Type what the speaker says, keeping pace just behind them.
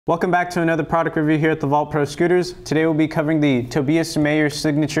Welcome back to another product review here at the Vault Pro Scooters. Today we'll be covering the Tobias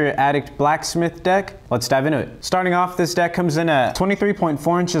signature Addict Blacksmith Deck. Let's dive into it. Starting off, this deck comes in at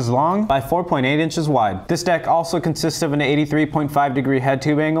 23.4 inches long by 4.8 inches wide. This deck also consists of an 83.5 degree head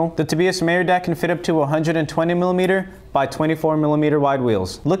tube angle. The Tobias deck can fit up to 120mm by 24mm wide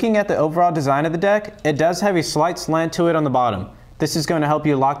wheels. Looking at the overall design of the deck, it does have a slight slant to it on the bottom. This is going to help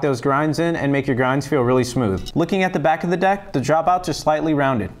you lock those grinds in and make your grinds feel really smooth. Looking at the back of the deck, the dropouts are slightly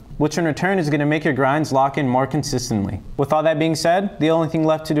rounded, which in return is going to make your grinds lock in more consistently. With all that being said, the only thing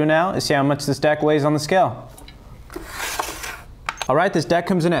left to do now is see how much this deck weighs on the scale. Alright, this deck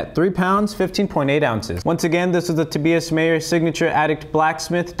comes in at 3 pounds, 15.8 ounces. Once again, this is the Tobias signature Addict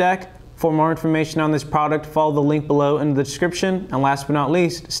Blacksmith Deck. For more information on this product, follow the link below in the description. And last but not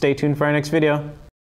least, stay tuned for our next video.